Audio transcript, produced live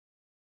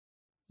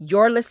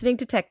You're listening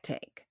to Tech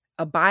Tank,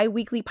 a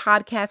bi-weekly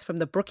podcast from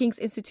the Brookings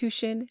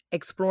Institution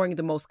exploring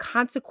the most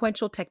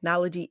consequential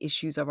technology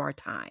issues of our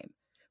time.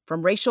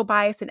 From racial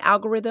bias and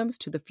algorithms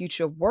to the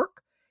future of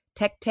work,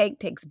 Tech Tank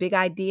takes big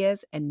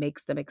ideas and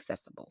makes them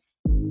accessible.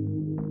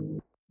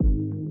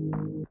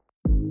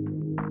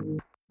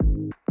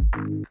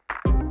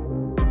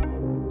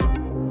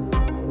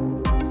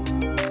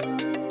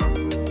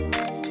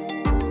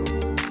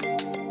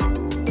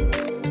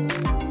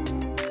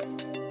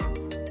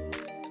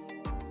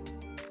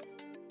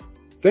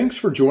 Thanks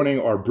for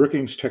joining our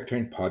Brookings Tech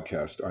Tank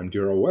podcast. I'm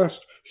Darrell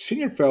West,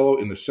 Senior Fellow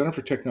in the Center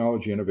for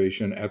Technology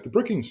Innovation at the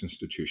Brookings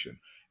Institution,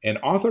 and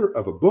author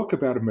of a book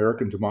about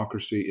American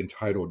democracy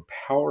entitled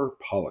Power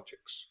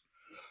Politics.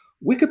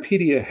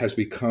 Wikipedia has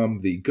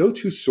become the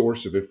go-to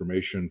source of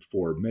information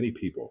for many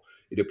people.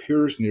 It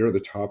appears near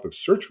the top of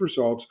search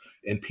results,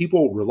 and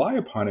people rely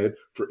upon it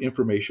for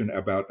information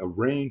about a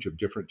range of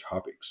different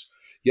topics.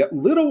 Yet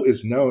little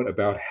is known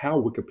about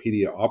how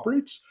Wikipedia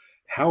operates,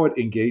 how it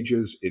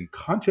engages in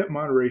content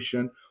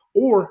moderation,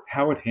 or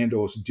how it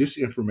handles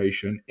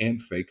disinformation and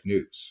fake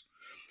news.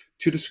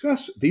 To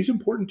discuss these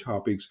important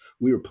topics,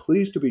 we are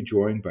pleased to be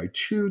joined by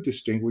two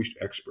distinguished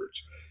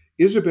experts.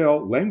 Isabel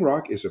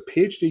Langrock is a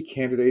PhD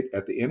candidate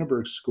at the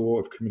Annenberg School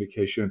of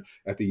Communication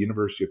at the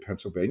University of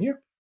Pennsylvania.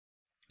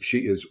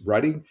 She is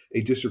writing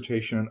a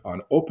dissertation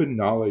on open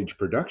knowledge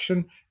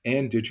production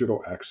and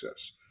digital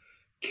access.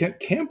 Kent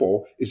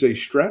Campbell is a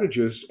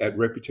strategist at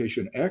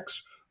Reputation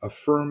X, a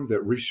firm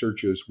that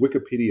researches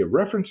Wikipedia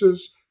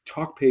references,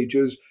 talk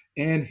pages,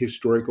 and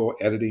historical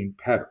editing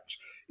patterns.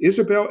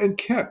 Isabel and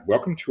Kent,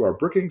 welcome to our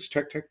Brookings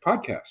Tech Tech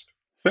podcast.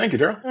 Thank you,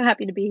 Darrell. I'm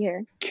happy to be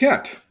here.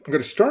 Kent, I'm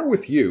going to start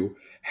with you.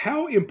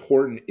 How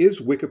important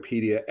is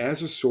Wikipedia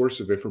as a source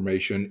of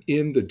information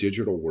in the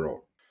digital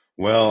world?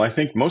 Well, I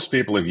think most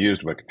people have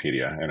used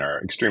Wikipedia and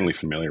are extremely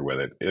familiar with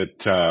it.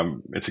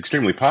 It's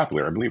extremely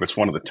popular. I believe it's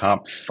one of the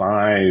top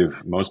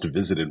 5 most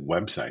visited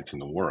websites in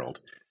the world.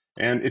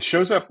 And it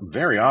shows up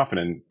very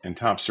often in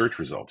top search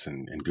results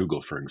in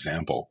Google, for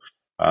example.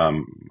 I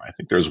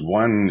think there's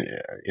one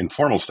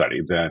informal study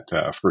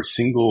that for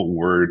single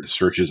word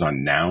searches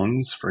on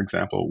nouns, for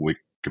example,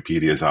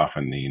 Wikipedia is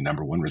often the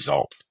number 1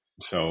 result.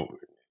 So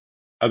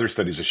other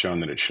studies have shown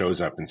that it shows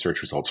up in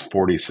search results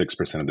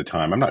 46% of the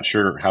time. I'm not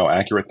sure how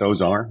accurate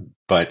those are,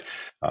 but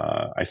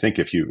I think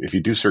if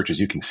you do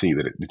searches, you can see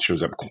that it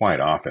shows up quite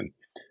often.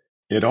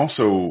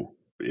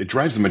 It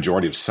drives the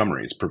majority of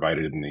summaries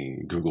provided in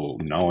the Google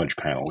Knowledge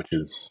panel, which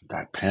is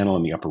that panel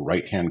in the upper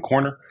right-hand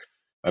corner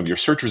of your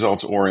search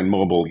results, or in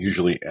mobile,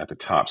 usually at the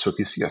top. So if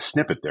you see a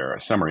snippet there,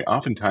 a summary,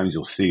 oftentimes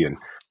you'll see a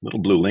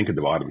little blue link at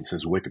the bottom that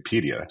says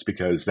Wikipedia. That's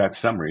because that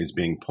summary is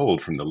being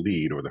pulled from the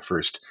lead or the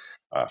first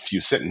few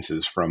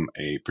sentences from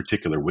a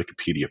particular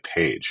Wikipedia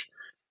page.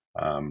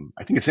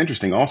 I think it's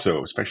interesting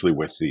also, especially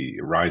with the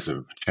rise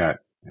of Chat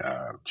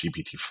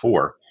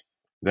GPT-4,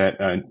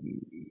 that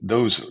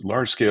those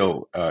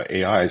large-scale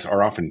AIs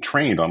are often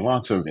trained on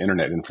lots of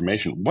internet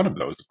information. One of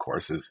those, of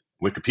course, is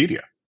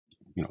Wikipedia.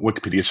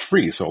 Wikipedia is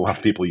free, so a lot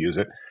of people use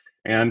it.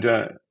 And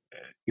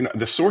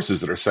the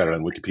sources that are cited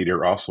on Wikipedia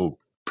are also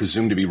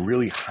presumed to be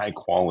really high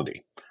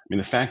quality. I mean,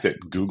 the fact that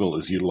Google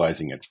is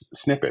utilizing its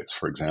snippets,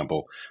 for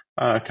example,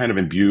 kind of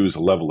imbues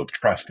a level of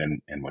trust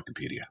in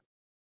Wikipedia.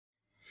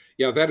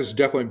 Yeah, that has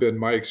definitely been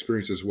my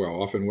experience as well.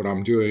 Often when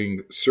I'm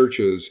doing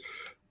searches,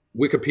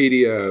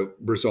 Wikipedia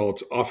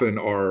results often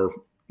are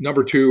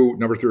number 2,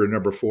 number 3, or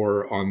number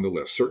 4 on the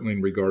list, certainly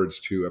in regards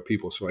to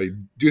people. So I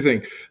do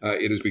think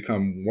it has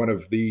become one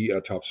of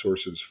the top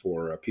sources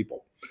for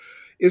people.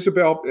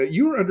 Isabel,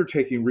 you are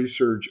undertaking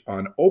research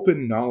on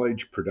open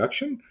knowledge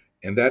production,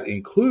 and that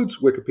includes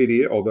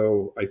Wikipedia,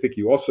 although I think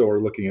you also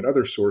are looking at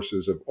other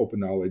sources of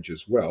open knowledge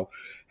as well.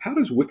 How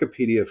does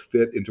Wikipedia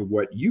fit into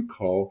what you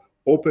call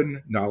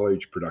open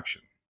knowledge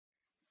production?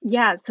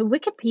 Yeah, so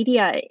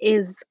Wikipedia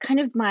is kind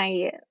of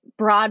my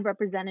broad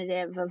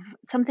representative of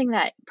something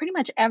that pretty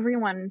much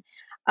everyone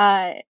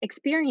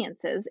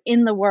experiences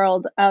in the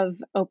world of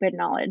open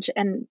knowledge.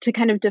 And to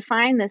kind of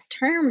define this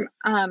term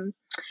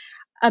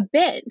a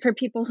bit for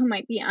people who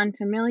might be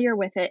unfamiliar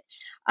with it,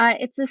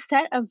 it's a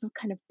set of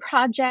kind of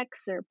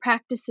projects or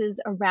practices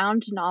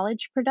around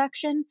knowledge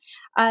production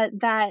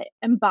that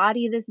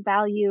embody this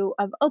value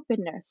of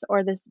openness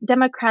or this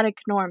democratic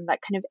norm that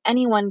kind of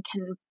anyone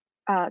can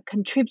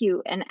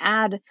contribute and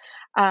add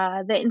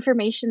the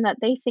information that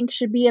they think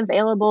should be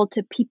available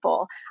to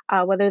people,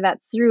 whether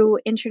that's through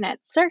internet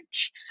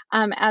search,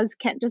 as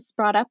Kent just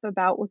brought up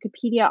about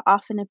Wikipedia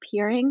often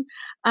appearing,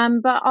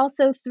 but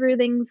also through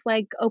things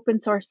like open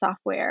source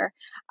software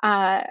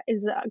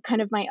is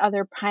kind of my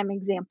other prime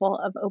example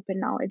of open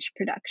knowledge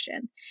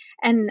production.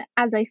 And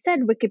as I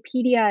said,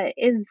 Wikipedia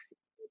is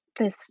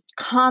this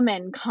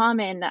common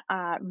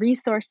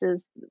resource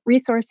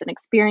and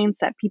experience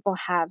that people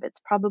have.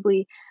 It's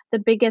probably the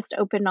biggest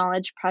open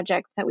knowledge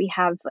project that we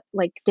have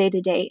like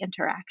day-to-day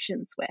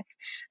interactions with.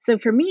 So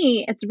for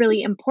me, it's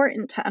really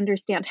important to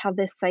understand how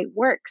this site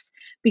works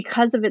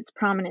because of its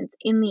prominence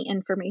in the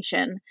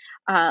information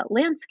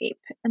landscape.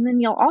 And then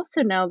you'll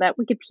also know that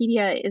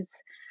Wikipedia is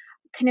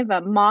kind of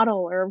a model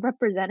or a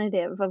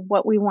representative of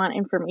what we want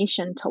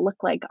information to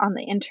look like on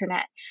the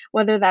internet,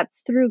 whether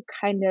that's through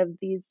kind of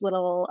these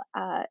little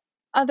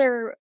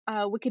other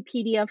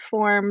Wikipedia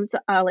forms,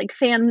 like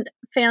fandom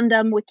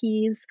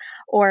wikis,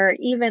 or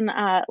even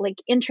like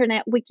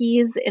intranet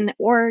wikis in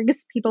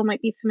orgs. People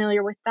might be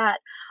familiar with that,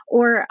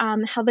 or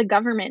how the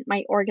government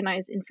might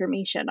organize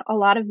information. A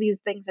lot of these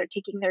things are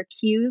taking their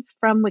cues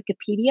from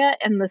Wikipedia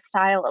and the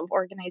style of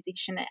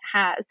organization it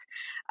has.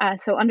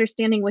 So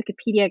understanding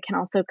Wikipedia can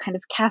also kind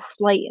of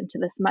cast light into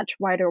this much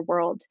wider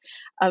world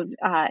of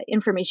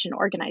information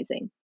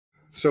organizing.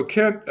 So,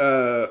 Kent,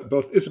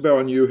 both Isabel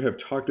and you have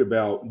talked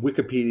about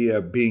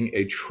Wikipedia being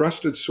a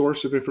trusted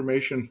source of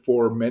information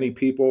for many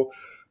people,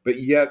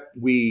 but yet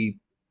we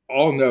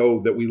all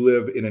know that we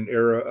live in an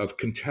era of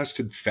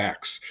contested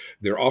facts.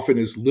 There often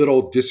is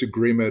little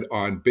disagreement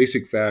on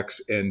basic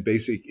facts and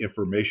basic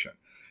information.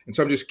 And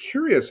so I'm just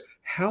curious,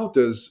 how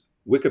does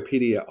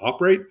Wikipedia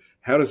operate?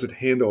 How does it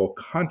handle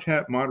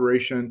content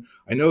moderation?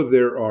 I know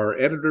there are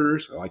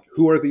editors, like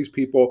who are these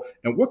people,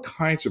 and what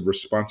kinds of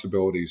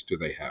responsibilities do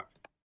they have?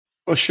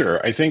 Well, sure.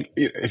 I think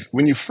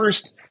when you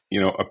first,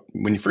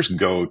 when you first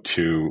go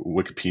to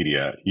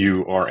Wikipedia,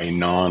 you are a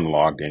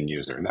non-logged in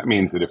user. And that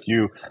means that if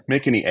you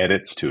make any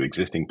edits to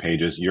existing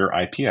pages, your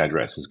IP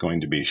address is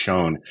going to be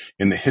shown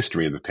in the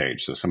history of the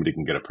page. So somebody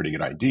can get a pretty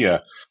good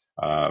idea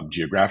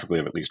geographically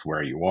of at least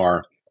where you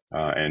are,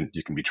 and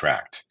you can be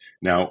tracked.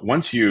 Now,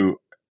 once you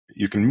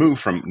can move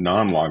from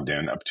non-logged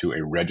in up to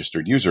a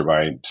registered user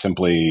by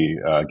simply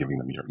giving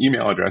them your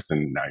email address,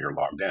 and now you're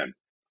logged in.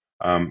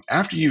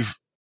 After you've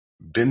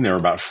been there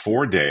about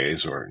 4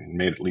 days or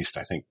made at least,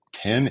 I think,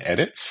 10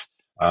 edits,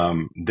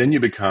 then you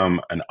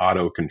become an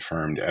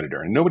auto-confirmed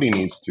editor. And nobody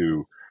needs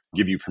to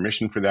give you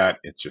permission for that.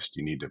 It's just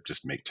you need to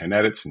just make 10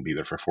 edits and be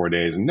there for 4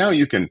 days. And now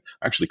you can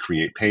actually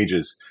create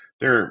pages.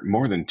 There are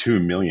more than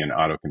 2 million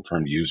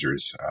auto-confirmed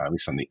users, at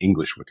least on the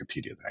English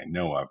Wikipedia that I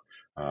know of.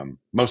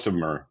 Most of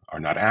them are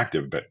not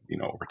active, but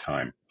over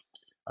time.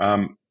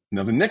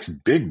 Now, the next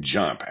big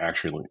jump,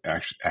 actually,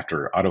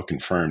 after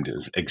auto-confirmed,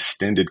 is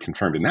extended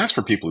confirmed. And that's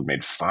for people who've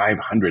made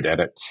 500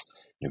 edits,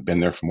 have been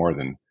there for more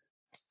than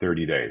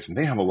 30 days, and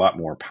they have a lot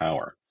more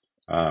power.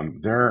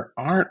 There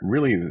aren't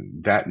really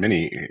that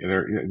many.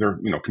 They're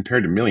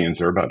compared to millions,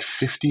 there are about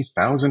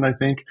 50,000, I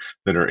think,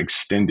 that are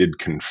extended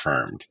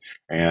confirmed.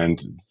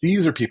 And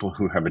these are people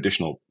who have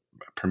additional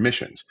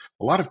permissions.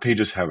 A lot of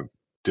pages have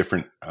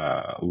different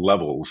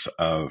levels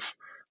of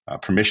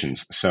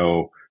permissions.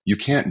 So you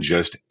can't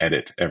just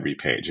edit every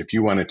page. If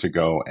you wanted to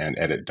go and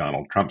edit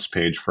Donald Trump's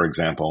page, for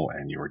example,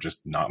 and you were just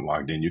not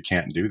logged in, you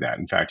can't do that.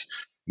 In fact,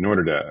 in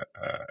order to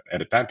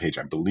edit that page,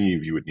 I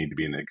believe you would need to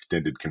be an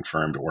extended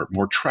confirmed or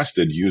more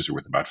trusted user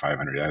with about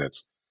 500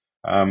 edits.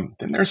 Then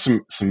there's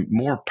some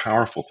more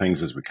powerful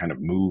things as we kind of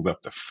move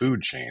up the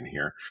food chain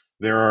here.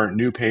 There are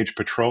new page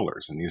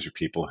patrollers, and these are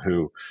people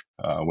who,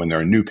 when there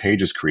are new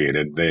pages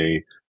created,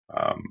 they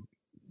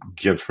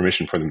give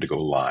permission for them to go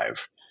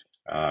live.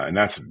 And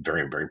that's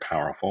very, very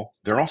powerful.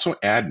 There are also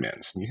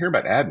admins. And you hear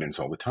about admins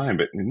all the time,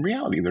 but in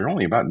reality, there are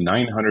only about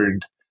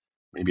 900,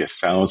 maybe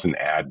 1,000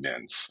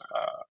 admins.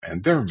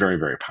 And they're very,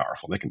 very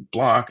powerful. They can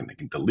block and they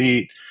can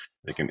delete.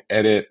 They can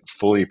edit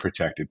fully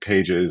protected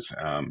pages.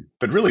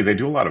 But really, they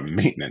do a lot of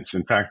maintenance.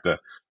 In fact, the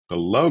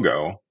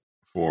logo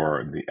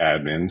for the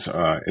admins,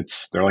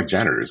 they're like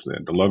janitors.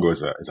 The logo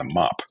is a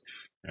mop.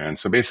 And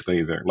so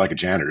basically, they're like a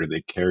janitor.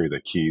 They carry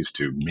the keys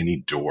to many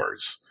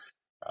doors.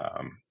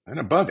 And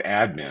above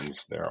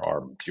admins, there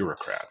are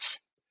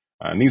bureaucrats.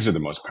 And these are the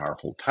most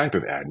powerful type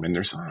of admin.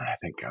 There's, I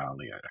think,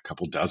 only a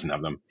couple dozen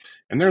of them.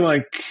 And they're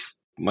like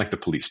the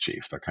police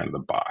chief. They're kind of the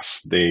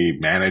boss. They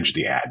manage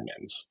the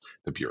admins,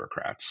 the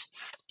bureaucrats.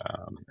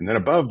 And then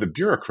above the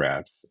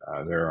bureaucrats,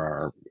 there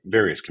are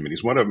various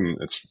committees. One of them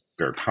that's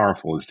very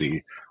powerful is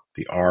the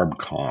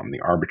ARBCOM,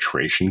 the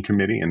Arbitration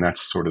Committee. And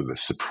that's sort of the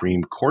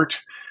Supreme Court.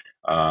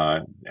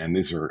 And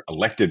these are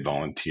elected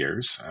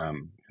volunteers.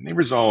 And they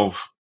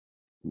resolve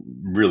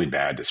really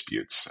bad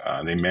disputes.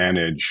 They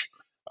manage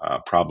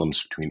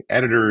problems between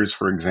editors,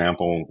 for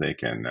example. They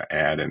can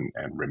add and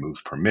remove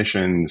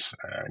permissions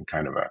in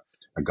kind of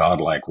a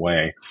godlike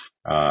way.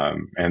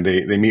 And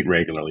they meet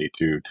regularly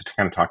to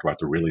kind of talk about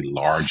the really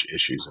large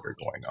issues that are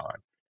going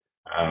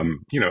on.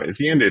 At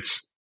the end,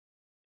 it's,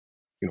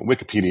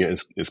 Wikipedia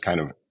is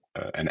kind of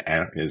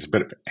is a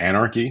bit of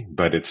anarchy,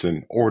 but it's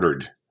an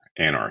ordered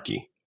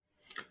anarchy.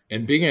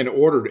 And being an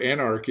ordered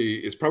anarchy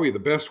is probably the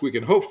best we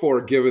can hope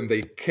for given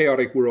the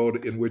chaotic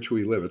world in which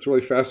we live. It's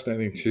really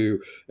fascinating to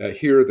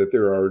hear that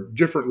there are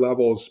different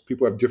levels.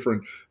 People have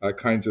different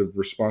kinds of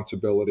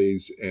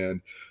responsibilities. And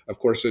of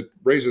course, it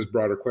raises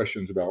broader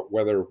questions about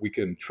whether we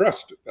can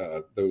trust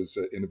those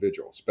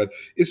individuals. But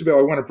Isabel,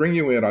 I want to bring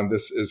you in on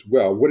this as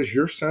well. What is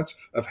your sense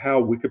of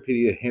how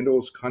Wikipedia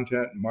handles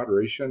content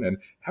moderation, and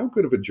how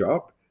good of a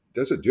job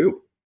does it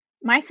do?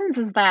 My sense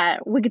is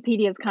that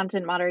Wikipedia's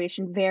content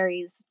moderation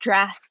varies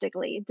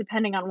drastically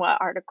depending on what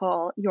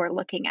article you're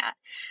looking at.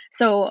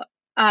 So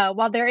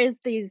while there is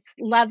these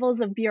levels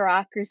of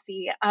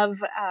bureaucracy of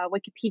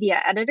Wikipedia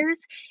editors,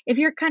 if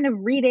you're kind of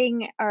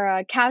reading or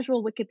a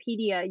casual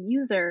Wikipedia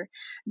user,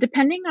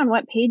 depending on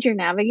what page you're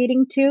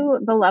navigating to,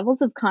 the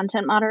levels of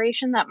content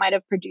moderation that might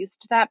have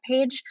produced that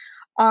page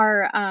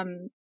are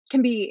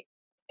can be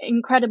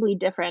incredibly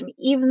different,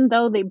 even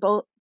though they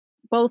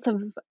both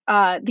of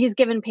these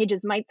given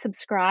pages might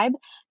subscribe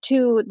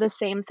to the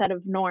same set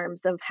of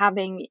norms of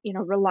having,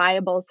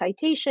 reliable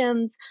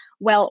citations,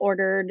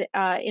 well-ordered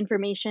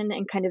information,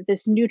 and kind of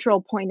this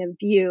neutral point of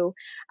view,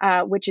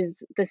 which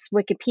is this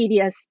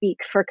Wikipedia speak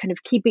for kind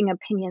of keeping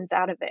opinions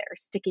out of it or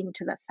sticking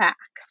to the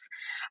facts.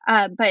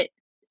 But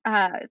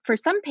for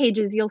some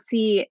pages, you'll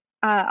see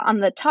on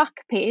the talk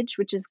page,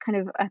 which is kind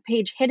of a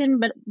page hidden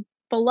but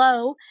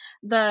below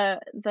the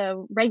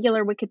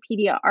regular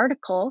Wikipedia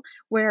article,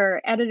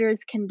 where editors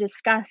can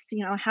discuss,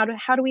 how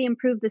do we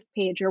improve this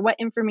page, or what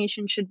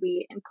information should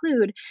we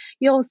include.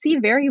 You'll see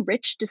very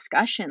rich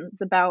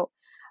discussions about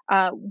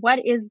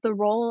what is the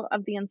role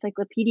of the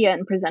encyclopedia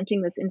in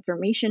presenting this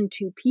information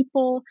to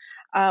people,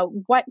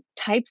 what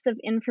types of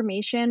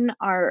information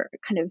are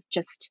kind of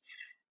just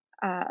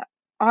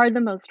are the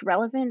most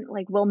relevant,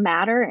 like will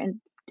matter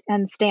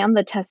and stand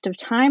the test of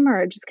time,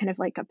 or just kind of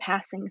like a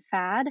passing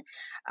fad.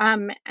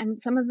 And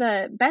some of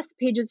the best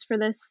pages for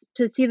this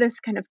to see this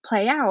kind of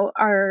play out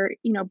are,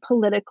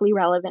 politically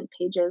relevant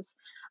pages.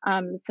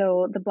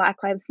 So the Black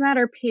Lives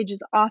Matter page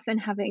is often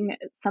having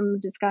some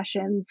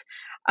discussions.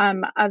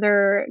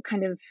 Other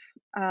kind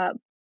of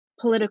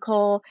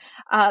political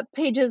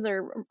pages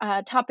or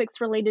topics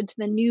related to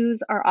the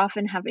news are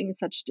often having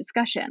such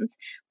discussions.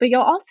 But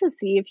you'll also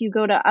see, if you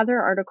go to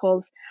other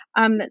articles,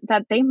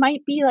 that they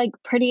might be like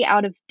pretty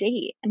out of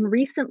date. And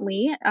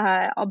recently,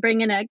 I'll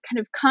bring in a kind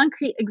of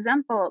concrete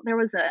example. There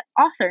was an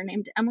author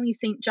named Emily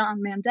St.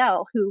 John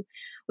Mandel who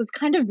was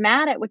kind of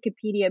mad at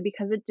Wikipedia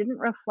because it didn't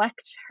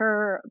reflect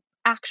her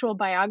actual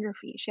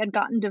biography. She had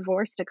gotten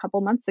divorced a couple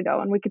months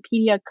ago, and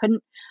Wikipedia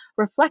couldn't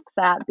reflect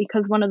that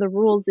because one of the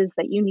rules is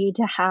that you need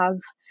to have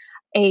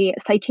a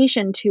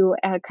citation to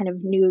a kind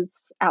of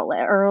news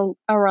outlet or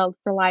a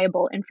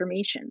reliable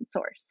information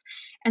source.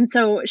 And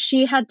so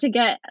she had to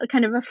get a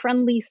kind of a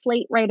friendly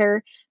Slate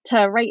writer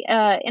to write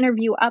an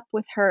interview up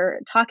with her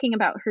talking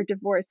about her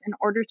divorce in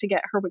order to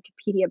get her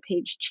Wikipedia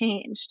page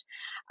changed.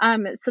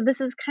 So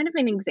this is kind of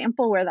an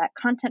example where that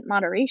content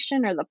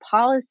moderation or the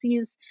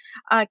policies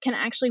can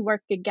actually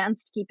work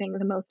against keeping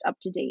the most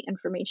up-to-date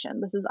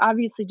information. This is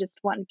obviously just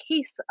one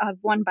case of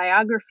one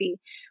biography,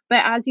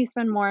 but as you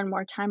spend more and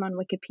more time on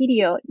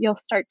Wikipedia, you'll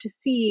start to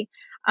see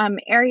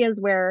areas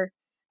where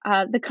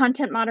the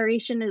content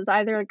moderation is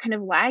either kind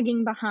of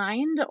lagging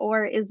behind,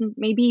 or is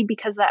maybe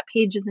because that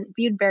page isn't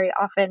viewed very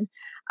often,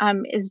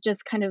 is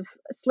just kind of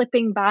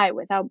slipping by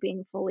without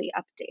being fully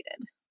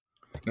updated.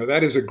 Now,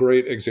 that is a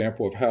great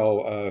example of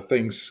how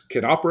things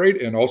can operate,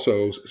 and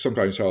also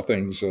sometimes how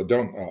things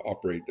don't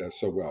operate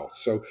so well.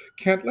 So,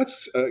 Kent,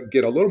 let's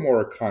get a little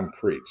more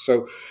concrete.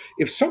 So,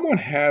 if someone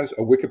has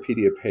a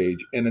Wikipedia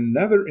page and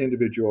another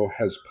individual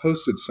has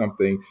posted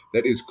something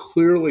that is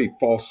clearly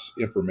false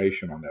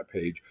information on that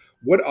page,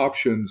 what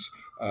options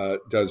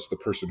does the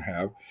person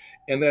have?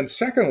 And then,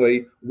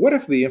 secondly, what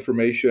if the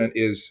information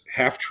is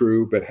half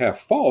true but half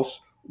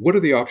false? What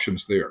are the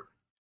options there?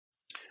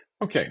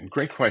 Okay,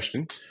 great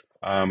question.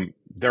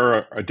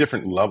 There are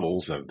different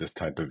levels of this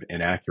type of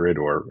inaccurate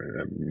or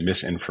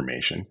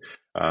misinformation.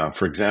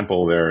 For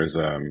example, there's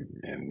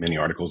in many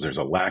articles, there's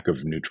a lack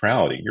of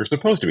neutrality. You're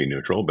supposed to be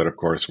neutral, but of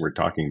course, we're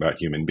talking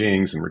about human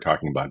beings and we're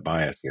talking about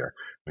bias here,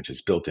 which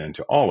is built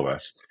into all of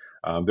us.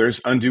 There's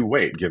undue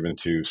weight given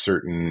to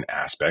certain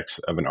aspects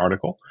of an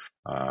article.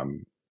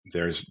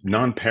 There's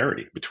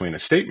non-parity between a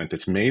statement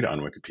that's made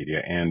on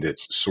Wikipedia and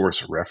its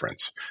source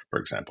reference, for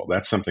example.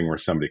 That's something where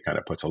somebody kind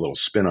of puts a little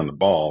spin on the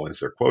ball as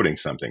they're quoting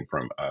something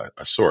from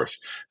a source,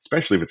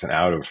 especially if it's an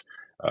out of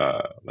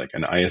like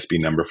an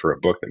ISB number for a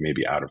book that may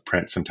be out of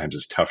print. Sometimes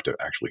it's tough to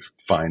actually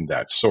find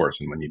that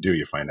source. And when you do,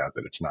 you find out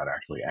that it's not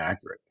actually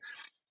accurate.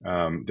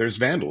 There's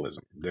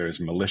vandalism. There's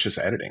malicious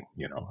editing,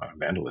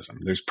 vandalism.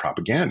 There's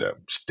propaganda,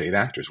 state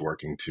actors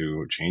working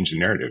to change the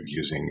narrative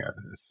using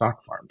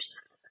sock farms,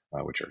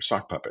 which are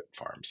sock puppet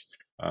farms.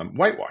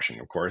 Whitewashing,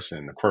 of course,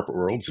 in the corporate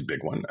world is a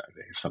big one.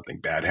 Something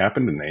bad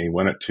happened and they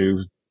want it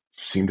to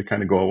seem to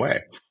kind of go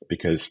away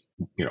because,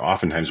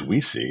 oftentimes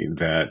we see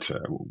that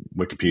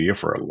Wikipedia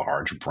for a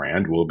large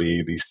brand will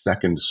be the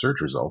second search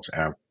results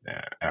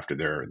after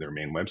their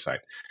main website.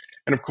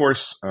 And of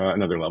course,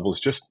 another level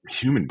is just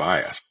human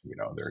bias.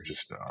 There are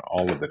just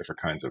all of the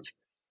different kinds of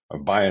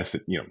bias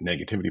that,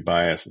 negativity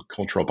bias and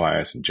cultural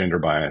bias and gender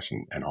bias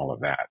and all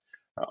of that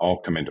all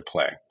come into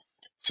play.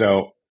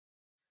 So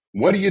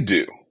what do you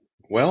do?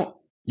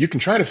 Well, you can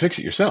try to fix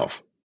it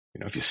yourself.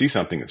 If you see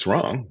something that's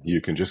wrong,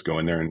 you can just go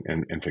in there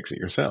and fix it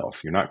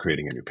yourself. You're not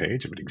creating a new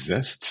page. If it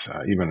exists,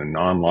 even a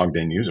non-logged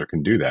in user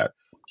can do that.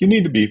 You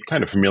need to be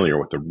kind of familiar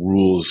with the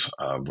rules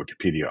of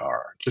Wikipedia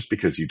are. Just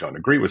because you don't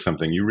agree with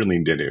something, you really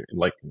need to,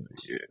 like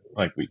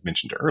we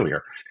mentioned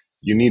earlier,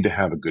 you need to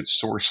have a good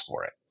source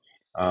for it.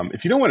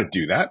 If you don't want to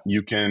do that,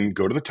 you can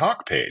go to the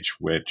talk page,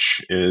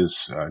 which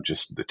is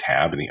just the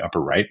tab in the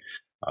upper right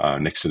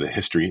next to the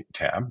history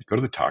tab. Go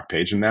to the talk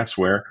page, and that's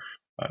where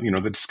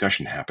the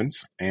discussion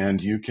happens.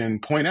 And you can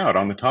point out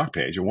on the talk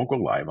page, it won't go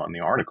live on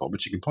the article,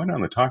 but you can point out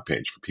on the talk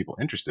page for people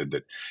interested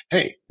that,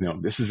 hey,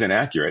 this is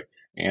inaccurate,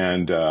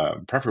 and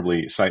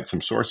preferably cite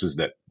some sources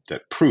that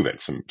prove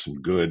it, some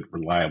good,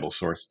 reliable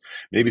source.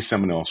 Maybe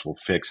someone else will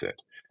fix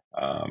it.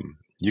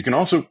 You can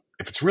also,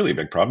 if it's really a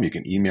big problem, you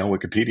can email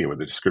Wikipedia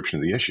with a description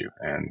of the issue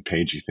and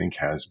page you think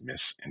has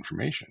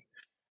misinformation.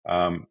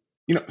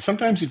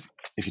 Sometimes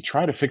if you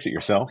try to fix it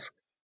yourself,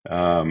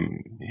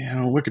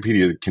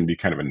 Wikipedia can be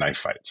kind of a knife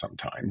fight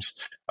sometimes.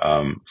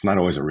 It's not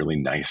always a really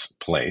nice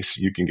place.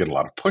 You can get a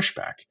lot of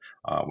pushback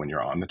when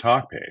you're on the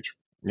talk page.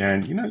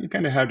 And, you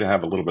kind of have to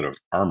have a little bit of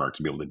armor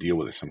to be able to deal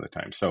with it some of the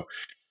time. So,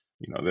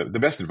 the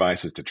best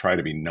advice is to try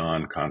to be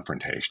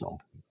non-confrontational,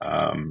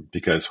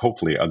 because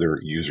hopefully other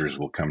users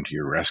will come to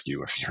your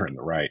rescue if you're in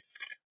the right.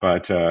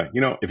 But,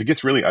 if it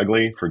gets really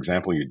ugly, for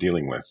example, you're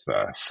dealing with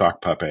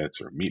sock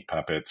puppets or meat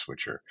puppets,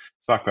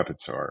 sock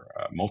puppets are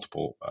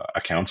multiple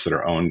accounts that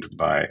are owned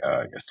by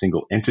a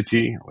single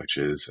entity, which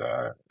is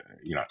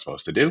you're not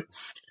supposed to do.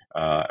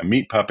 A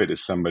meat puppet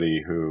is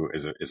somebody who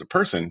is a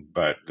person,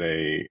 but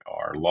they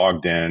are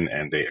logged in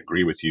and they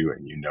agree with you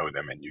and you know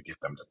them and you get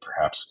them to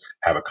perhaps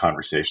have a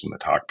conversation on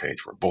the talk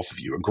page where both of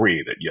you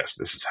agree that, yes,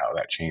 this is how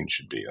that change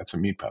should be. That's a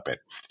meat puppet.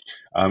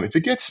 If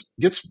it gets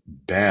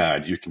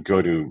bad, you can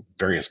go to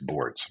various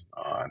boards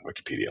on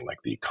Wikipedia,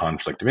 like the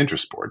Conflict of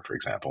Interest board, for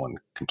example, and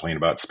complain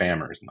about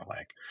spammers and the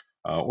like.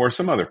 Or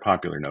some other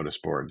popular notice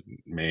board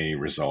may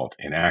result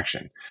in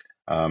action.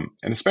 And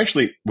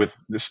especially with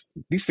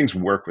these things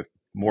work with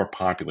more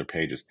popular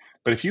pages.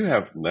 But if you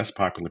have less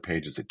popular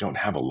pages that don't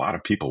have a lot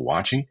of people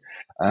watching,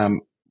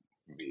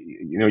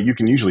 you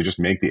can usually just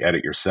make the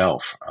edit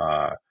yourself.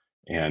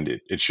 And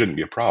it shouldn't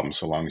be a problem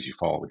so long as you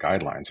follow the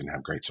guidelines and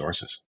have great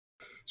sources.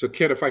 So,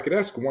 Ken, if I could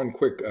ask one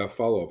quick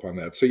follow-up on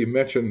that. So you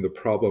mentioned the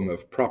problem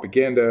of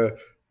propaganda,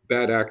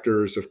 bad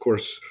actors. Of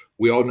course,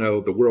 we all know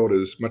the world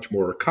is much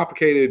more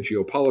complicated.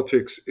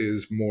 Geopolitics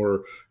is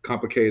more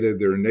complicated.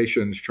 There are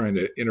nations trying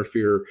to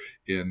interfere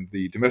in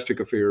the domestic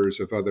affairs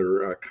of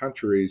other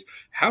countries.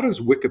 How does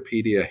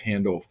Wikipedia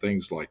handle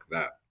things like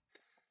that?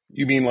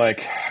 You mean like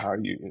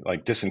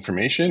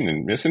disinformation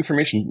and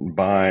misinformation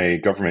by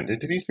government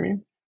entities, you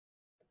mean?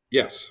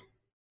 Yes.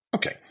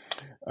 Okay.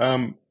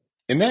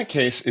 In that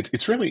case,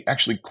 it's really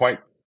actually quite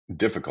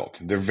difficult.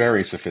 They're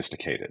very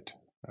sophisticated.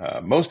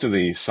 Most of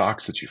the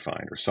socks that you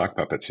find, or sock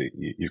puppets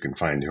you can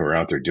find who are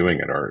out there doing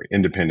it, are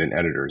independent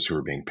editors who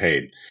are being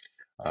paid.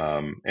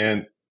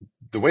 And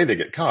the way they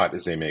get caught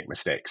is they make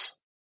mistakes.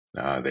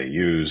 They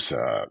use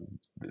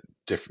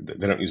they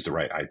don't use the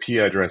right IP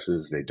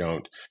addresses. They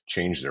don't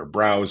change their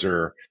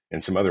browser,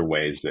 and some other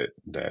ways that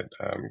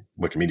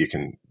Wikimedia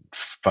can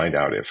find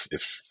out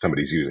if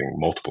somebody's using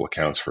multiple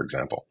accounts, for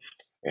example,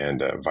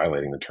 and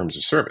violating the terms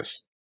of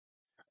service.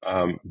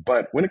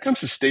 But when it comes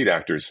to state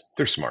actors,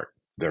 they're smart.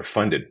 They're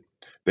funded.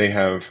 They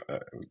have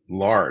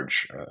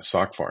large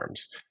sock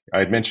farms. I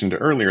had mentioned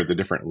earlier the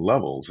different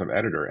levels of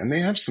editor, and they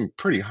have some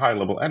pretty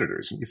high-level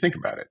editors. And you think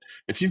about it.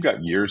 If you've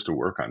got years to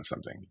work on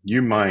something,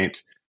 you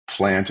might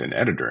plant an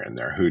editor in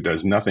there who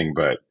does nothing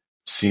but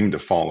seem to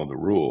follow the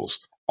rules.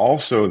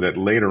 Also, that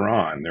later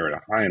on, they're at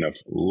a high enough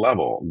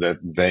level that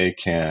they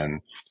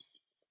can,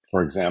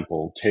 for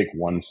example, take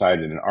one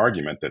side in an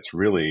argument that's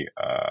really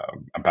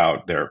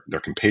about their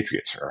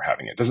compatriots are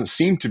having. It doesn't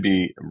seem to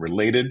be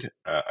related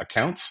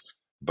accounts,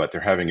 but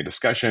they're having a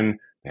discussion,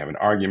 they have an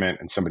argument,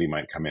 and somebody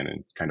might come in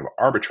and kind of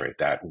arbitrate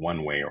that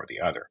one way or the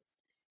other.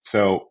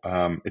 So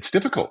it's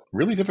difficult,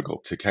 really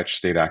difficult to catch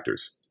state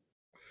actors.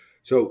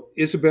 So,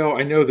 Isabel,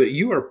 I know that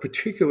you are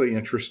particularly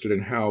interested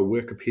in how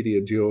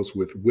Wikipedia deals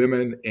with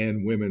women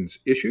and women's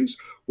issues.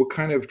 What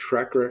kind of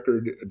track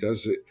record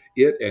does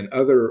it and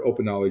other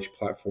open knowledge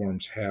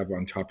platforms have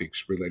on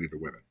topics related to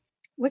women?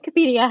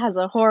 Wikipedia has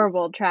a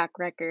horrible track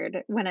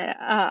record when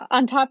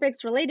on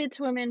topics related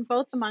to women,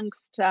 both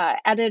amongst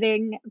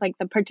editing, like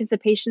the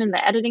participation in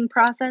the editing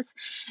process,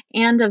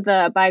 and of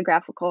the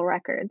biographical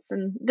records.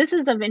 And this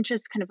is of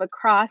interest kind of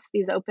across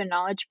these open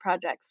knowledge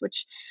projects,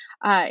 which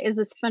is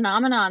this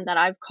phenomenon that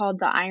I've called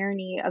the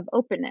irony of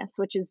openness,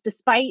 which is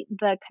despite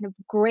the kind of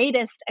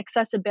greatest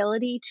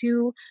accessibility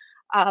to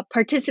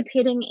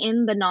participating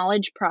in the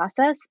knowledge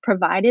process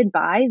provided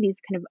by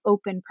these kind of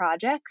open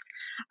projects,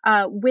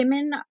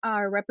 women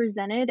are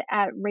represented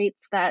at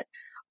rates that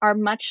are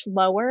much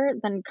lower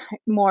than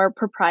more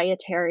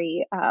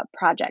proprietary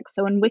projects.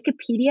 So in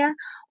Wikipedia,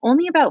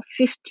 only about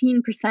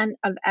 15%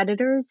 of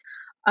editors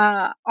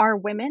are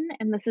women,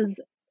 and this is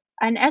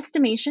an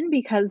estimation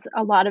because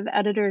a lot of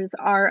editors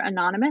are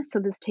anonymous, so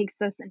this takes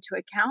this into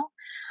account.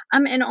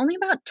 And only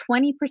about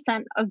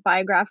 20% of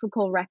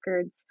biographical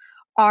records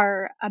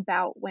are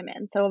about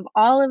women. So of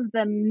all of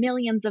the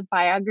millions of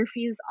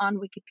biographies on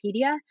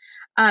Wikipedia,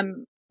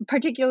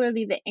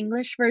 particularly the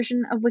English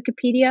version of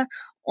Wikipedia,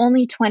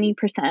 only 20%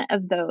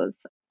 of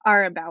those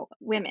are about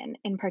women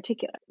in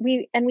particular.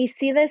 We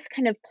see this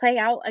kind of play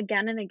out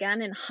again and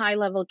again in high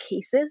level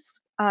cases.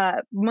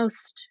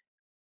 Most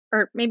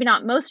or maybe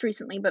not most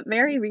recently, but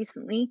very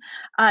recently,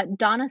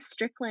 Donna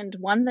Strickland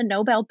won the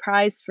Nobel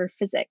Prize for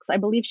Physics. I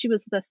believe she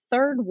was the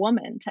third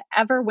woman to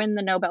ever win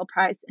the Nobel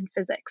Prize in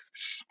Physics.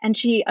 And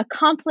she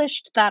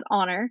accomplished that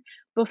honor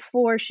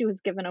before she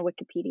was given a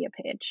Wikipedia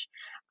page.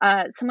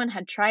 Someone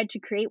had tried to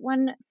create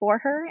one for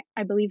her,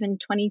 I believe in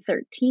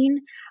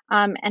 2013,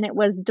 and it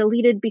was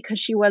deleted because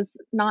she was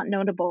not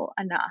notable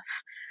enough.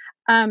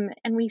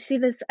 And we see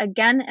this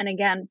again and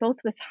again, both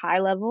with high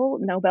level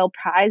Nobel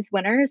Prize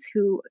winners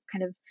who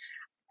kind of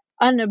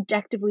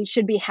unobjectively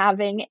should be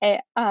having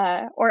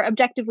or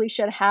objectively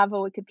should have a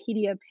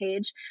Wikipedia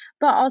page,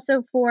 but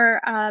also for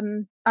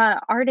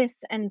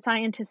artists and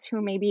scientists who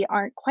maybe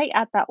aren't quite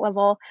at that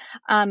level,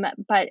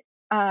 but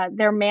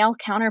their male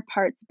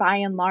counterparts by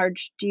and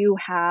large do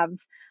have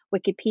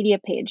Wikipedia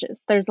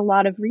pages. There's a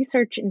lot of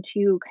research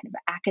into kind of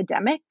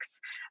academics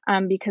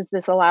because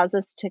this allows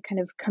us to kind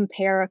of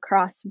compare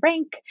across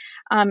rank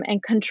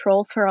and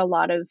control for a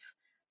lot of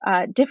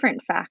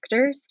different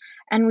factors.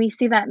 And we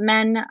see that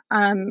men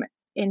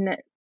in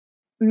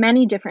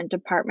many different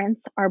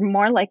departments are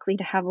more likely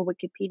to have a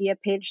Wikipedia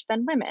page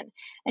than women.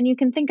 And you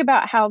can think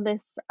about how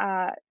this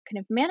kind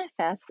of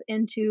manifests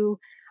into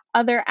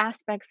other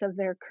aspects of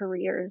their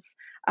careers.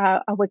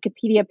 A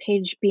Wikipedia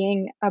page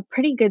being a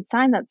pretty good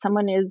sign that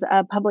someone is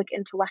a public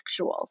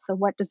intellectual. So,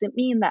 what does it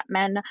mean that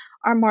men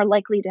are more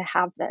likely to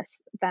have this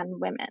than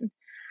women?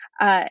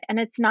 And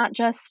it's not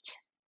just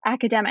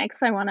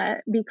academics, I want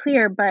to be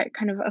clear, but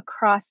kind of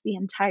across the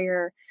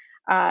entire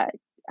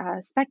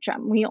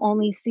spectrum. We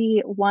only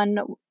see one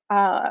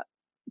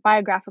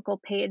biographical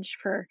page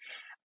for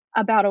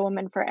about a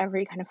woman for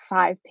every kind of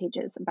 5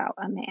 pages about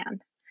a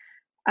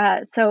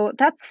man. So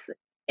that's,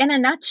 in a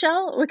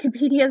nutshell,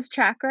 Wikipedia's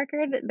track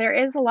record. There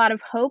is a lot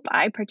of hope.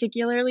 I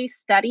particularly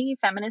study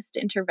feminist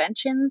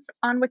interventions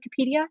on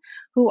Wikipedia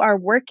who are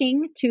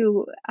working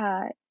to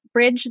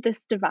bridge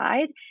this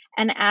divide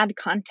and add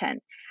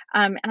content.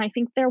 And I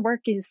think their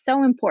work is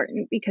so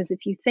important because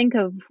if you think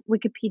of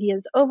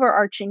Wikipedia's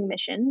overarching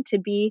mission to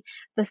be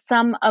the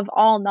sum of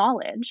all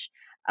knowledge,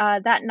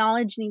 that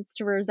knowledge needs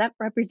to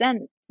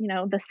represent,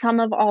 the sum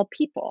of all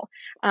people.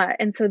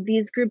 And so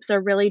these groups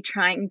are really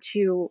trying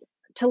to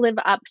live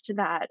up to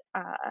that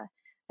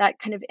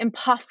kind of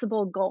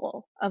impossible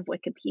goal of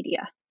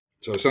Wikipedia.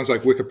 So it sounds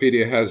like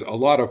Wikipedia has a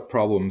lot of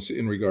problems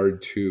in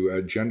regard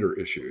to gender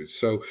issues.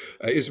 So,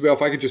 Isabel,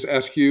 if I could just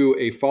ask you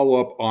a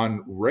follow-up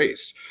on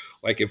race.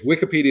 Like if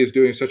Wikipedia is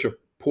doing such a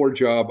poor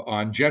job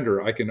on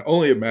gender, I can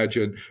only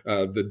imagine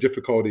the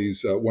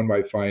difficulties one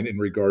might find in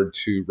regard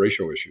to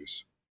racial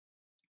issues.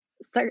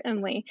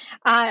 Certainly.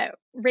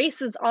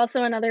 Race is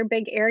also another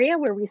big area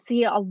where we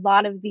see a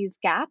lot of these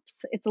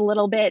gaps. It's a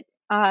little bit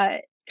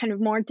kind of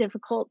more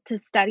difficult to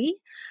study.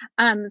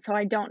 So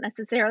I don't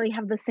necessarily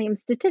have the same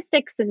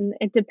statistics, and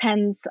it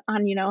depends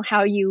on,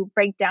 how you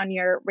break down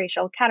your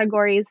racial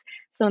categories.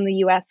 So in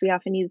the US, we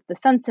often use the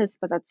census,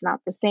 but that's not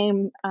the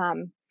same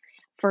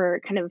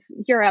for kind of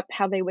Europe,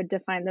 how they would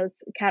define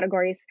those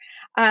categories.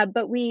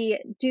 But we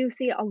do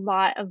see a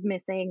lot of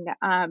missing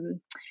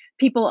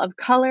people of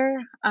color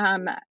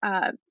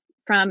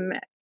from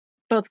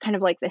both kind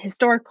of like the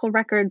historical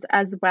records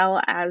as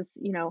well as,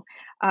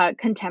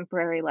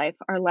 contemporary life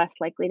are less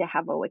likely to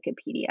have a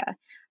Wikipedia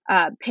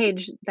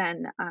page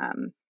than,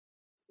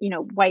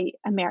 white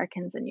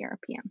Americans and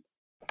Europeans.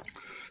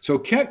 So,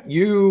 Kent,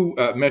 you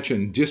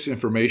mentioned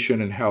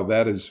disinformation and how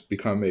that has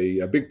become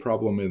a big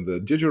problem in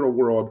the digital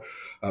world.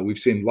 We've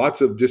seen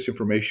lots of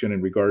disinformation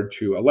in regard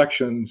to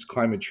elections,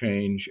 climate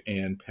change,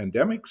 and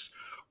pandemics.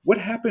 What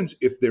happens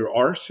if there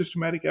are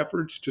systematic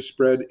efforts to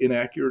spread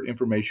inaccurate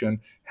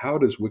information? How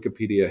does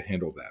Wikipedia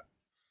handle that?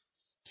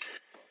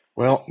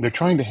 Well, they're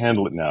trying to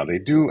handle it now. They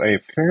do a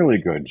fairly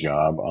good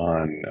job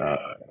on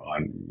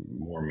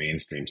more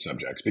mainstream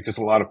subjects because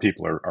a lot of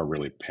people are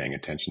really paying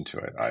attention to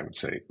it. I would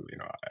say,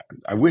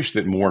 I wish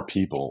that more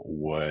people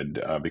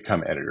would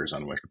become editors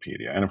on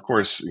Wikipedia, and of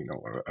course,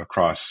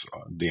 across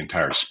the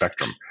entire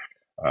spectrum,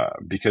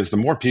 because the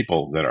more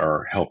people that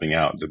are helping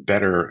out, the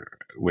better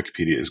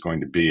Wikipedia is going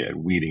to be at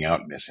weeding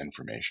out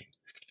misinformation.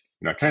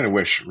 I kind of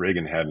wish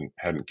Reagan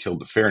hadn't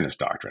killed the fairness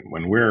doctrine.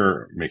 When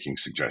we're making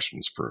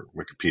suggestions for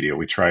Wikipedia,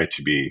 we try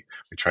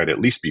to at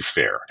least be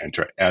fair and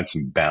try to add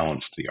some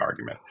balance to the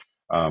argument.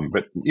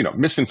 But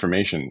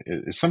misinformation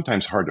is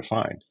sometimes hard to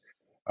find.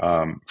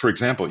 For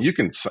example, if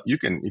you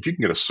can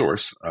get a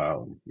source,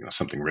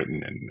 something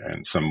written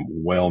in some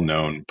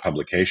well-known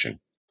publication,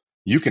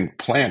 you can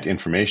plant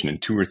information in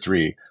 2 or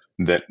 3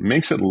 that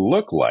makes it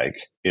look like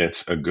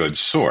it's a good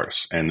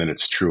source and that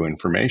it's true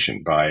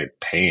information by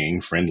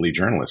paying friendly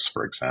journalists,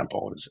 for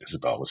example, as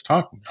Isabel was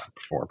talking about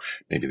before.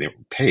 Maybe they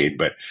were paid,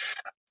 but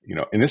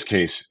in this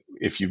case,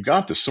 if you've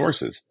got the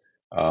sources,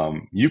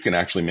 you can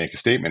actually make a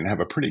statement and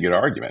have a pretty good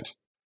argument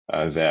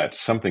that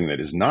something that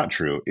is not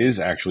true is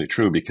actually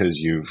true because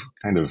you've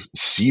kind of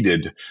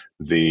seeded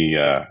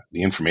the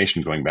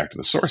information going back to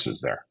the sources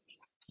there.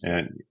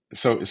 And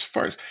so, as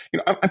far as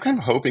I'm kind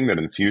of hoping that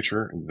in the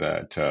future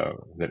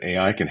that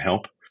AI can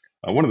help.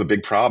 One of the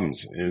big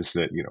problems is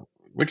that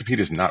Wikipedia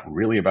is not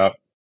really about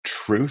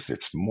truth;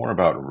 it's more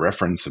about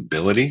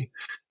referenceability.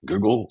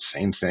 Google,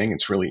 same thing.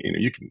 It's really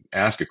you can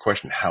ask a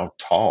question: How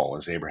tall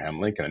is Abraham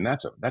Lincoln? And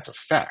that's a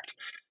fact.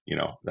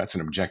 That's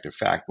an objective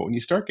fact. But when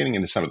you start getting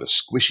into some of the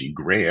squishy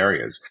gray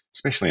areas,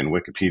 especially in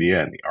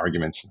Wikipedia and the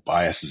arguments and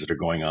biases that are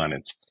going on,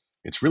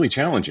 it's really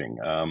challenging.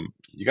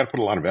 You got to put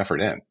a lot of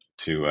effort in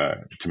to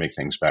make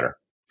things better.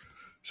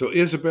 So,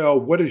 Isabel,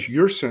 what is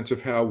your sense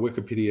of how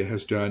Wikipedia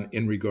has done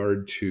in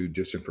regard to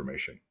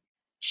disinformation?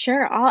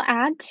 Sure. I'll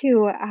add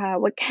to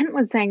what Kent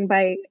was saying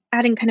by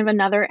adding kind of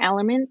another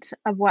element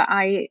of what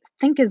I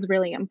think is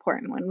really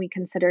important when we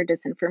consider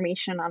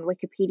disinformation on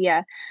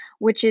Wikipedia,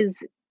 which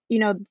is,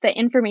 the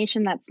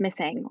information that's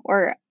missing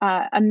or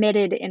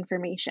omitted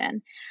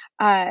information.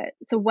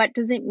 So, what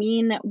does it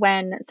mean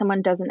when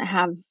someone doesn't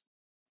have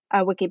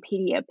a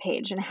Wikipedia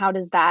page, and how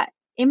does that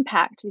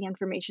impact the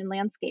information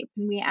landscape?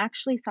 And we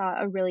actually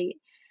saw a really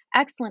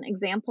excellent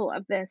example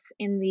of this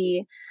in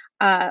the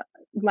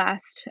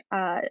last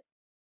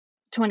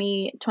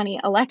 2020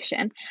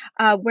 election,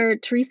 where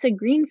Teresa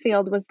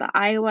Greenfield was the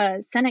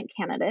Iowa Senate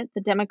candidate,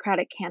 the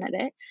Democratic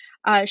candidate.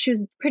 She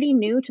was pretty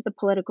new to the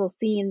political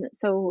scene,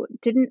 so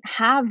didn't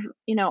have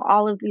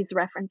all of these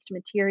referenced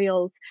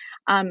materials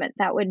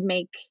that would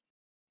make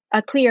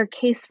a clear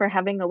case for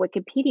having a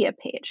Wikipedia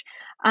page.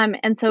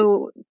 And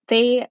so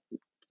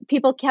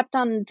people kept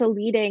on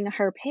deleting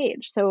her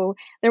page. So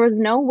there was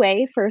no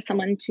way for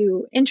someone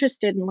to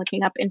interested in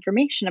looking up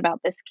information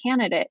about this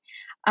candidate.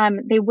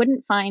 They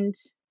wouldn't find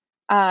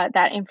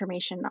that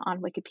information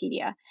on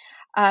Wikipedia.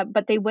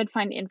 But they would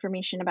find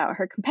information about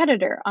her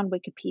competitor on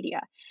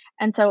Wikipedia.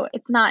 And so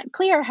it's not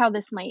clear how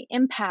this might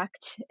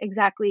impact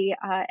exactly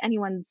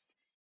anyone's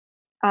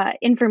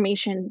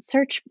information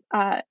search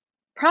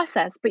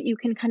process, but you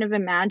can kind of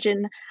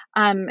imagine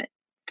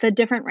the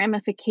different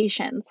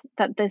ramifications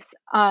that this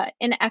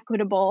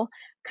inequitable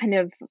kind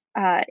of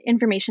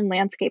information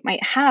landscape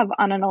might have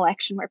on an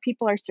election where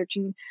people are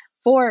searching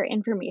for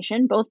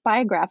information, both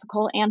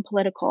biographical and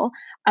political,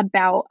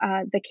 about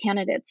the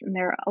candidates in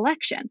their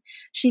election.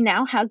 She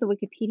now has a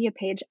Wikipedia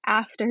page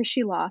after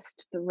she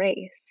lost the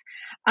race.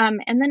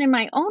 And then in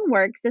my own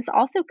work, this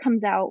also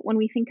comes out when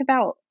we think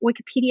about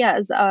Wikipedia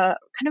as a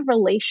kind of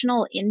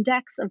relational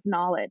index of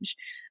knowledge.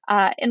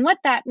 And what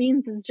that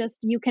means is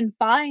just you can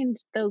find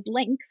those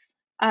links,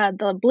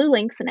 the blue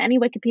links in any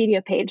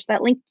Wikipedia page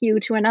that link you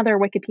to another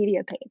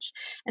Wikipedia page.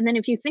 And then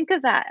if you think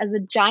of that as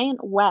a giant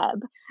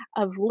web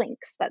of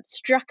links that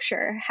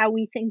structure how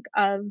we think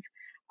of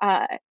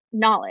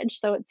knowledge,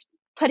 so it's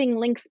putting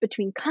links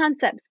between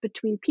concepts,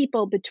 between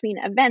people, between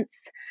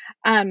events.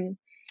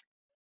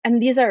 And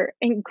these are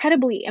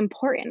incredibly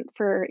important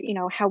for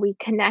how we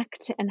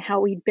connect and how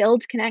we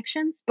build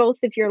connections, both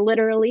if you're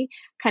literally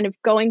kind of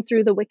going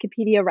through the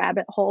Wikipedia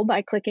rabbit hole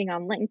by clicking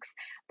on links,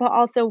 but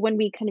also when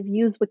we kind of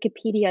use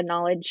Wikipedia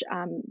knowledge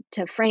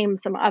to frame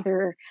some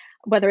other,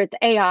 whether it's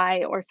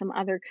AI or some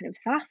other kind of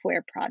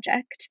software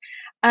project.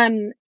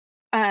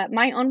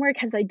 My own work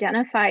has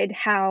identified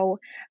how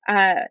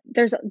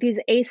there's these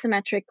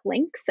asymmetric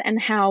links and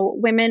how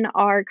women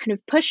are kind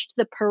of pushed to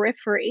the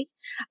periphery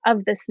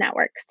of this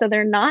network. So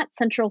they're not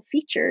central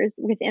features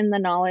within the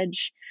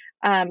knowledge,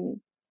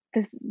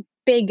 this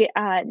big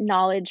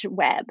knowledge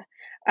web,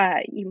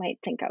 you might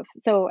think of.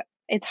 So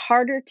it's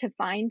harder to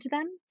find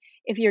them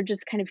if you're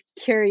just kind of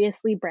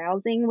curiously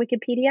browsing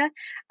Wikipedia,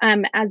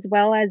 as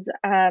well as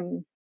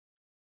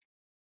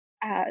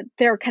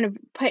they're kind of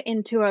put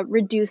into a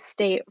reduced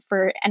state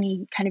for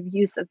any kind of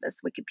use of this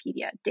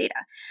Wikipedia data.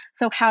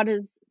 So how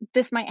does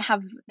this might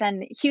have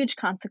then huge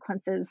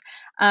consequences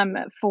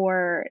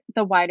for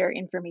the wider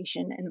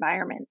information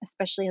environment,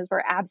 especially as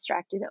we're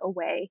abstracted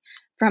away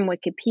from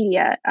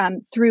Wikipedia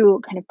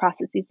through kind of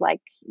processes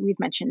like we've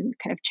mentioned,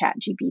 kind of Chat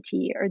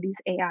GPT or these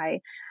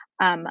AI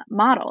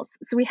models.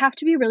 So we have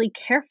to be really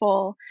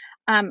careful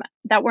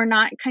that we're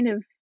not kind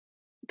of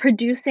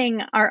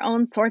producing our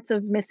own sorts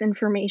of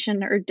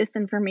misinformation or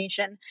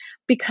disinformation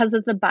because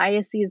of the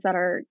biases that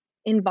are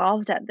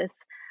involved at this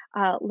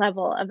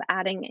level of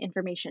adding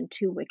information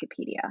to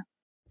Wikipedia.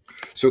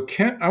 So,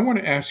 Kent, I want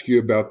to ask you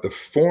about the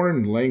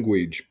foreign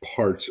language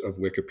parts of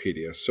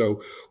Wikipedia.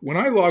 So, when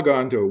I log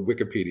on to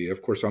Wikipedia,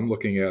 of course, I'm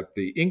looking at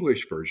the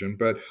English version,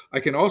 but I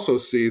can also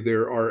see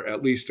there are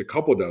at least a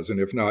couple dozen,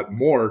 if not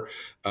more,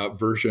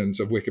 versions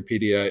of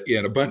Wikipedia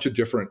in a bunch of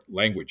different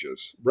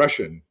languages: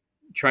 Russian,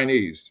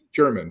 Chinese,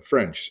 German,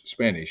 French,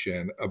 Spanish,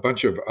 and a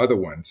bunch of other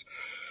ones.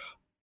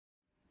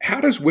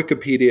 How does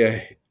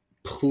Wikipedia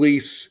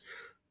police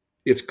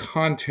its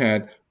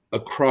content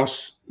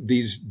across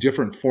these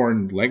different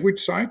foreign language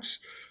sites?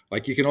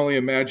 Like, you can only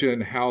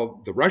imagine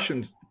how the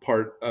Russian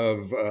part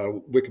of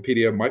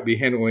Wikipedia might be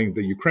handling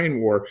the Ukraine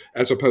war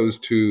as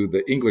opposed to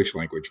the English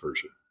language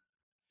version.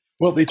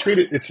 Well, they treat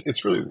it.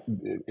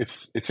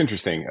 It's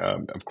interesting.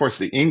 Of course,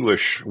 the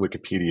English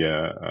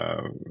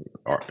Wikipedia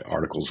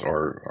articles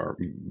are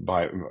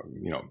by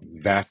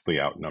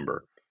vastly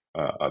outnumber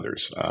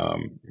others.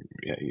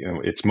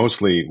 It's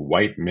mostly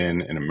white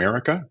men in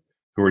America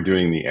who are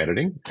doing the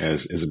editing,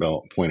 as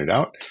Isabel pointed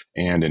out,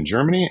 and in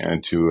Germany,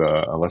 and to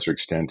a lesser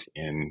extent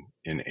in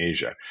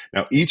Asia.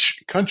 Now,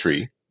 each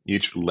country,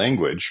 each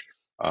language,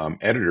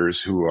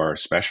 editors who are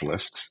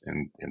specialists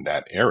in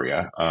that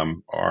area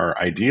are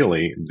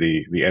ideally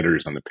the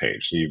editors on the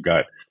page. So you've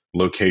got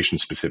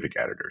location-specific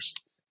editors.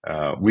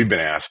 We've been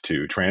asked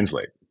to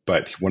translate,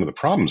 but one of the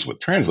problems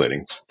with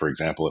translating, for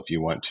example, if you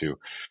want to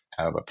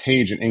have a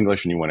page in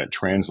English and you want it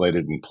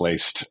translated and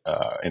placed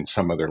in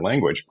some other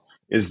language,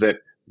 is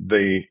that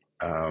the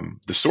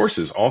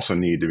sources also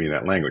need to be in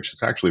that language.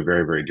 It's actually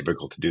very, very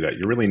difficult to do that.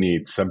 You really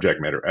need subject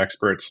matter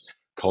experts,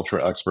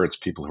 cultural experts,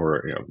 people who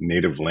are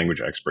native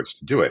language experts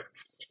to do it.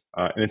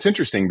 And it's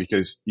interesting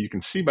because you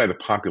can see by the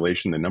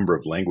population, the number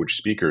of language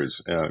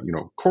speakers,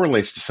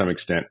 correlates to some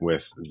extent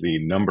with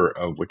the number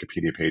of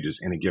Wikipedia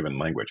pages in a given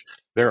language.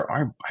 There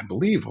are, I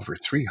believe, over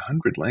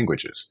 300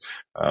 languages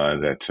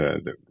that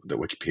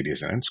Wikipedia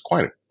is in. It's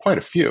quite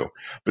a few,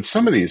 but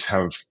some of these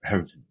have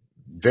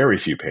very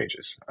few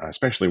pages,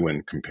 especially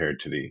when compared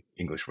to the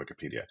English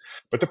Wikipedia.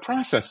 But the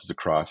processes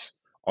across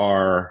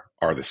are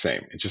the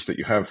same. It's just that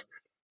you have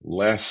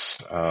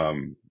less,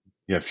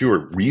 you have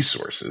fewer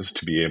resources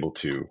to be able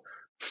to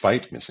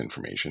fight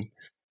misinformation.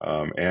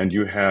 And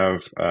you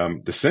have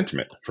the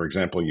sentiment. For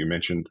example, you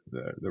mentioned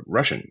the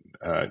Russian.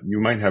 You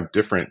might have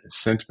different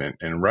sentiment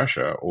in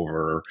Russia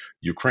over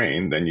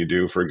Ukraine than you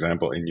do, for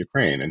example, in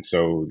Ukraine. And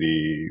so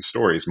the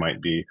stories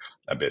might be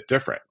a bit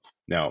different.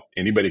 Now,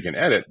 anybody can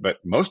edit, but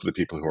most of the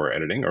people who are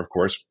editing are, of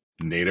course,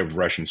 native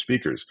Russian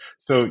speakers.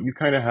 So you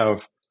kind of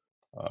have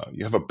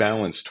you have a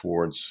balance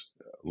towards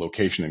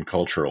location and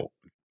cultural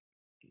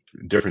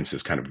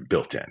differences kind of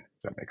built in,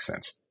 if that makes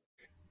sense.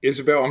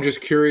 Isabel, I'm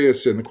just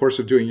curious, in the course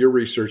of doing your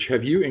research,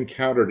 have you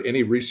encountered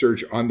any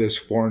research on this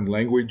foreign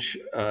language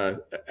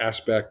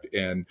aspect,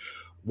 and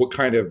what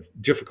kind of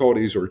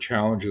difficulties or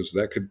challenges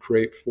that could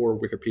create for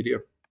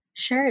Wikipedia?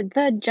 Sure.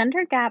 The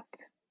gender gap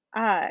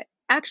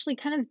actually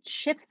kind of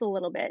shifts a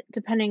little bit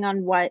depending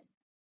on what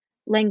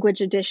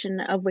language edition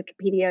of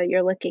Wikipedia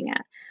you're looking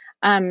at.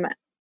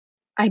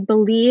 I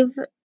believe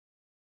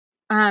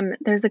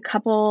there's a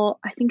couple,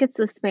 I think it's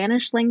the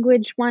Spanish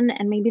language one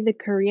and maybe the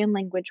Korean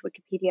language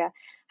Wikipedia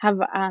have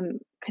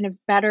kind of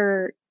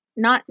better,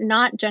 not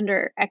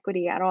gender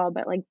equity at all,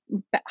 but like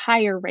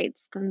higher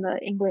rates than the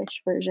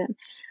English version.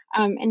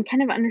 And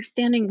kind of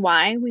understanding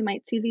why we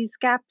might see these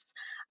gaps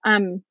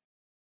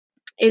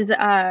is,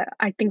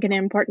 I think, an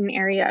important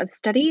area of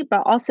study,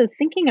 but also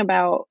thinking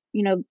about,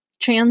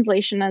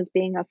 translation as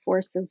being a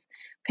force of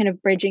kind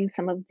of bridging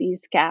some of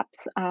these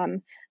gaps.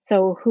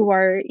 So who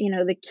are,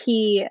 the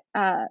key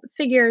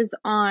figures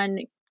on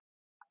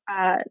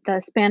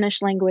the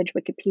Spanish language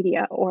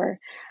Wikipedia or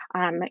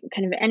kind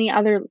of any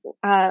other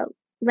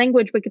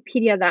language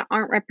Wikipedia that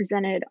aren't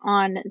represented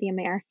on the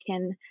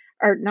American,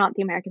 or not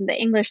the American, the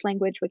English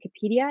language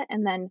Wikipedia,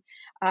 and then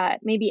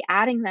maybe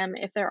adding them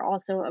if they're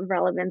also of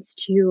relevance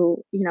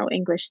to,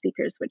 English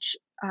speakers, which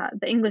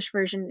the English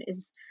version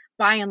is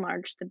by and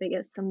large the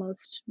biggest, so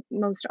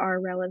most are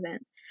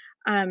relevant.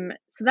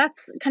 So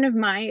that's kind of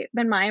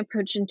been my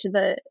approach into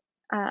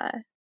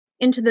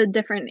the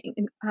different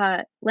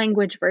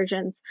language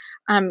versions,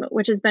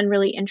 which has been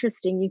really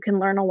interesting. You can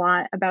learn a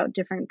lot about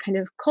different kind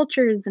of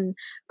cultures and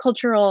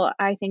cultural,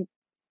 I think,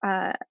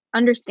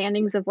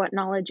 understandings of what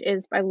knowledge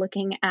is by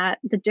looking at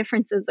the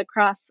differences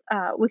across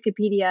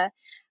Wikipedia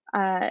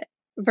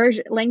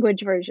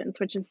language versions,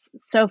 which is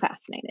so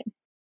fascinating.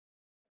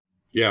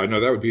 Yeah, no,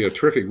 that would be a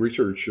terrific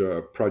research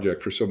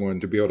project for someone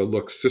to be able to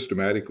look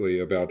systematically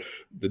about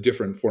the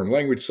different foreign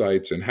language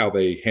sites and how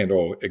they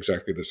handle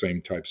exactly the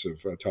same types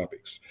of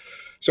topics.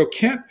 So,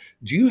 Kent,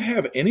 do you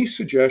have any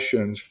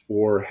suggestions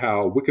for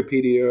how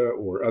Wikipedia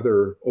or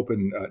other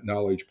open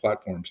knowledge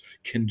platforms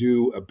can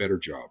do a better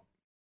job?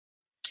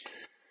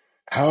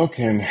 How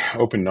can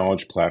open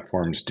knowledge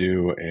platforms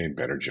do a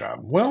better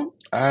job? Well,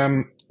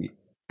 I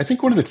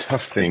think one of the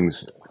tough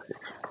things,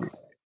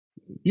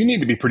 you need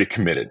to be pretty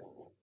committed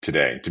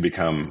today to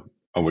become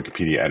a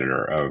Wikipedia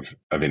editor of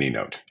any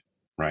note,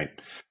 right?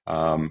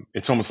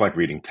 It's almost like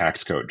reading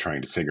tax code,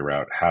 trying to figure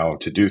out how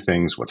to do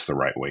things, what's the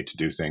right way to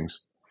do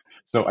things.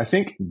 So I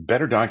think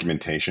better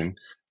documentation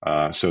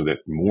so that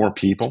more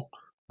people,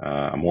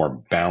 a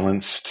more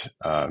balanced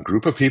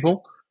group of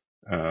people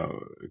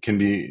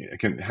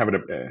can have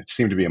it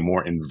seem to be a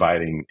more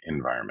inviting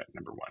environment,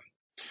 number one.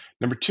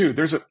 Number two,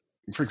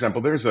 for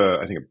example, there's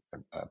I think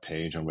a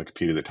page on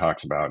Wikipedia that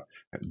talks about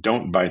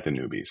don't bite the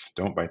newbies,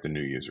 don't bite the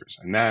new users.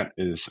 And that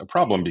is a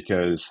problem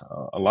because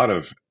a lot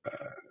of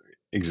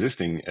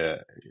existing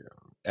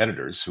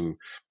editors who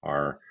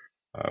are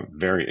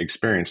very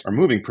experienced are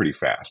moving pretty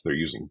fast. They're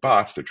using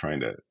bots, they're trying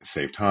to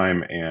save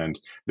time, and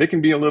they can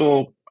be a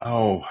little,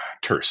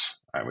 terse,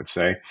 I would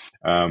say,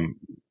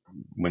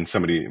 when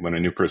a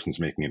new person's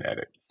making an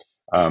edit.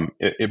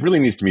 It really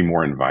needs to be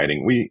more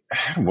inviting. We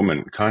had a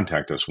woman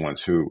contact us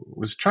once who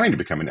was trying to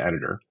become an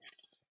editor,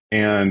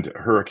 and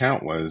her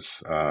account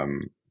was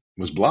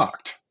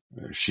blocked.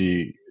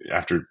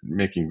 After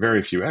making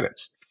very few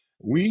edits.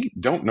 We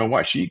don't know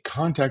why. She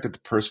contacted the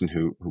person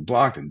who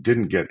blocked and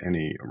didn't get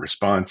any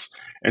response.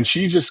 And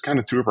she just kind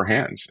of threw up her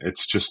hands.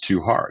 It's just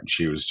too hard.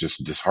 She was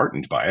just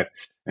disheartened by it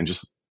and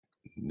just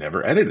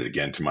never edited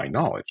again, to my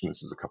knowledge. And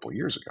this is a couple of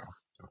years ago.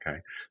 Okay.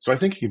 So I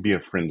think it could be a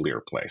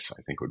friendlier place,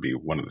 I think would be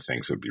one of the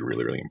things that would be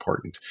really, really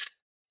important.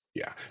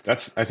 Yeah.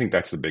 I think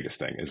that's the biggest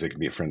thing, is it could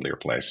be a friendlier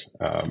place.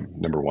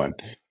 Number one.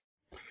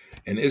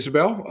 And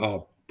Isabel,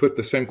 I'll put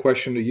the same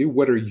question to you.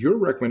 What are your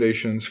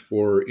recommendations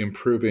for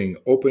improving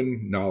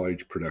open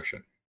knowledge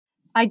production?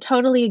 I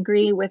totally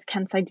agree with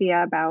Kent's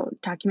idea about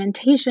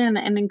documentation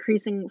and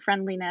increasing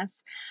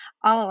friendliness.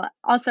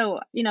 Also,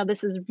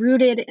 this is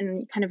rooted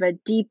in kind of a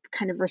deep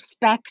kind of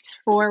respect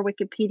for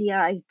Wikipedia.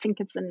 I think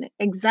it's an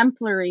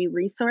exemplary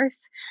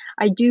resource.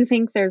 I do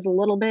think there's a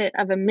little bit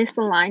of a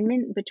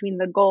misalignment between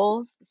the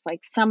goals, it's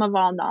like sum of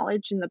all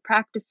knowledge, and the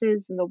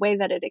practices and the way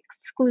that it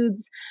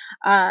excludes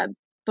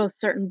both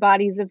certain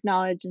bodies of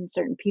knowledge and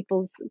certain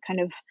people's kind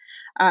of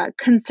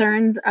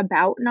concerns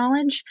about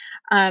knowledge.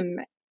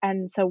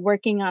 And so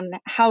working on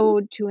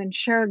how to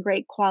ensure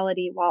great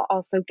quality while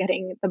also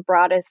getting the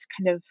broadest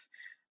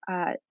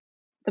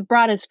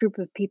group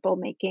of people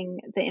making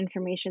the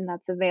information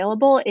that's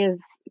available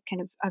is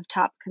kind of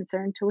top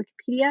concern to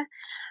Wikipedia.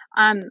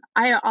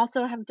 I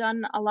also have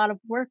done a lot of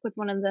work with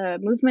one of the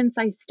movements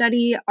I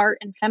study, art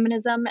and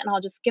feminism, and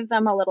I'll just give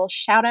them a little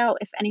shout out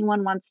if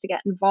anyone wants to get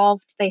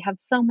involved. They have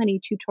so many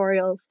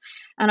tutorials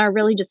and are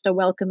really just a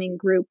welcoming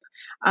group,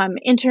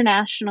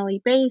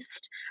 internationally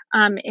based.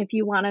 If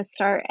you want to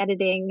start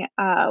editing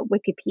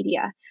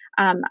Wikipedia,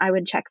 I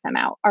would check them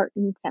out, art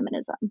and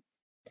feminism.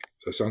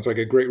 So it sounds like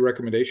a great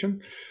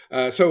recommendation.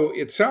 So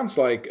it sounds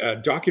like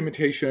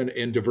documentation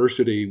and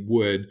diversity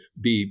would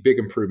be big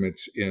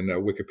improvements in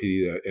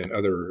Wikipedia and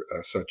other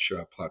such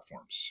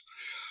platforms.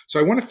 So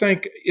I want to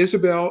thank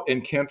Isabel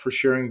and Kent for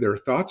sharing their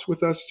thoughts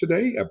with us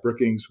today. At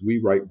Brookings, we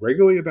write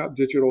regularly about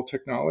digital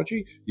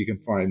technology. You can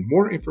find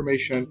more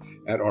information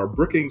at our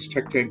Brookings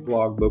Tech Tank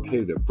blog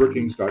located at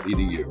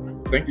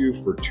brookings.edu. Thank you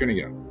for tuning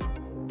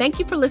in. Thank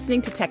you for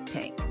listening to Tech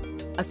Tank,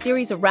 a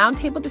series of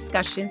roundtable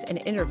discussions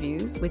and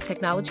interviews with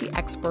technology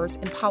experts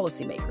and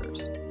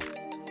policymakers.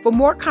 For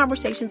more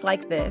conversations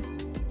like this,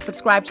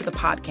 subscribe to the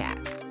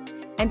podcast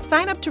and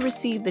sign up to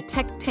receive the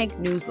Tech Tank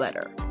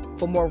newsletter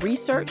for more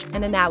research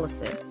and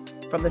analysis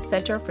from the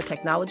Center for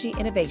Technology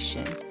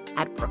Innovation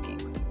at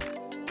Brookings.